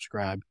you can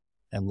subscribe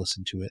and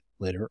listen to it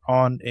later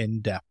on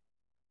in depth.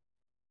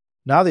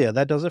 Nadia,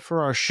 that does it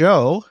for our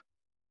show.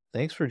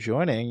 Thanks for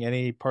joining.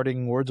 Any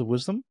parting words of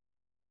wisdom?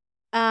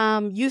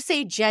 You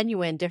say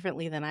genuine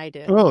differently than I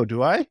do. Oh,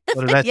 do I?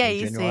 What did I Yeah,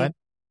 say? Genuine?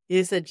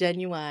 You said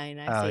genuine.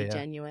 I say yeah.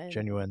 Genuine.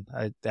 Genuine.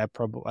 It's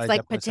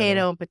like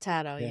potato and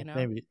potato, yeah,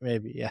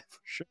 Maybe, yeah, for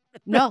sure.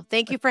 No,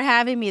 thank you for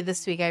having me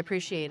this week. I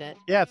appreciate it.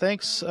 Yeah,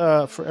 thanks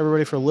for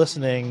everybody for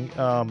listening.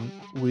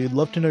 We'd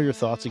love to know your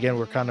thoughts. Again,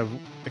 we're kind of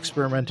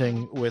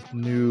experimenting with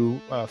new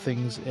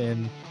things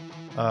in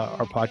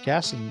our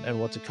podcast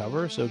and what to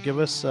cover. So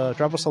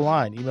drop us a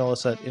line. Email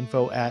us at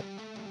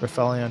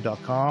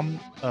info@refelion.com.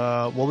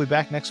 We'll be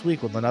back next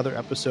week with another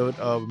episode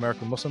of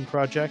American Muslim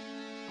Project.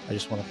 I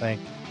just want to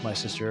thank my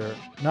sister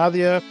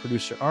Nadia,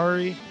 producer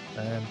Ari,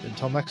 and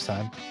until next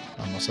time,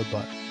 I'm Asad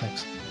Butt.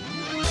 Thanks.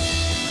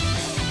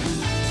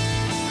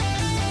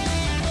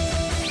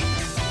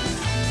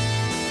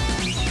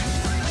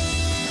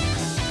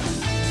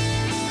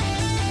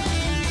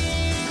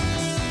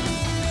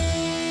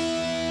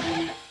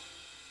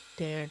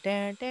 Dare.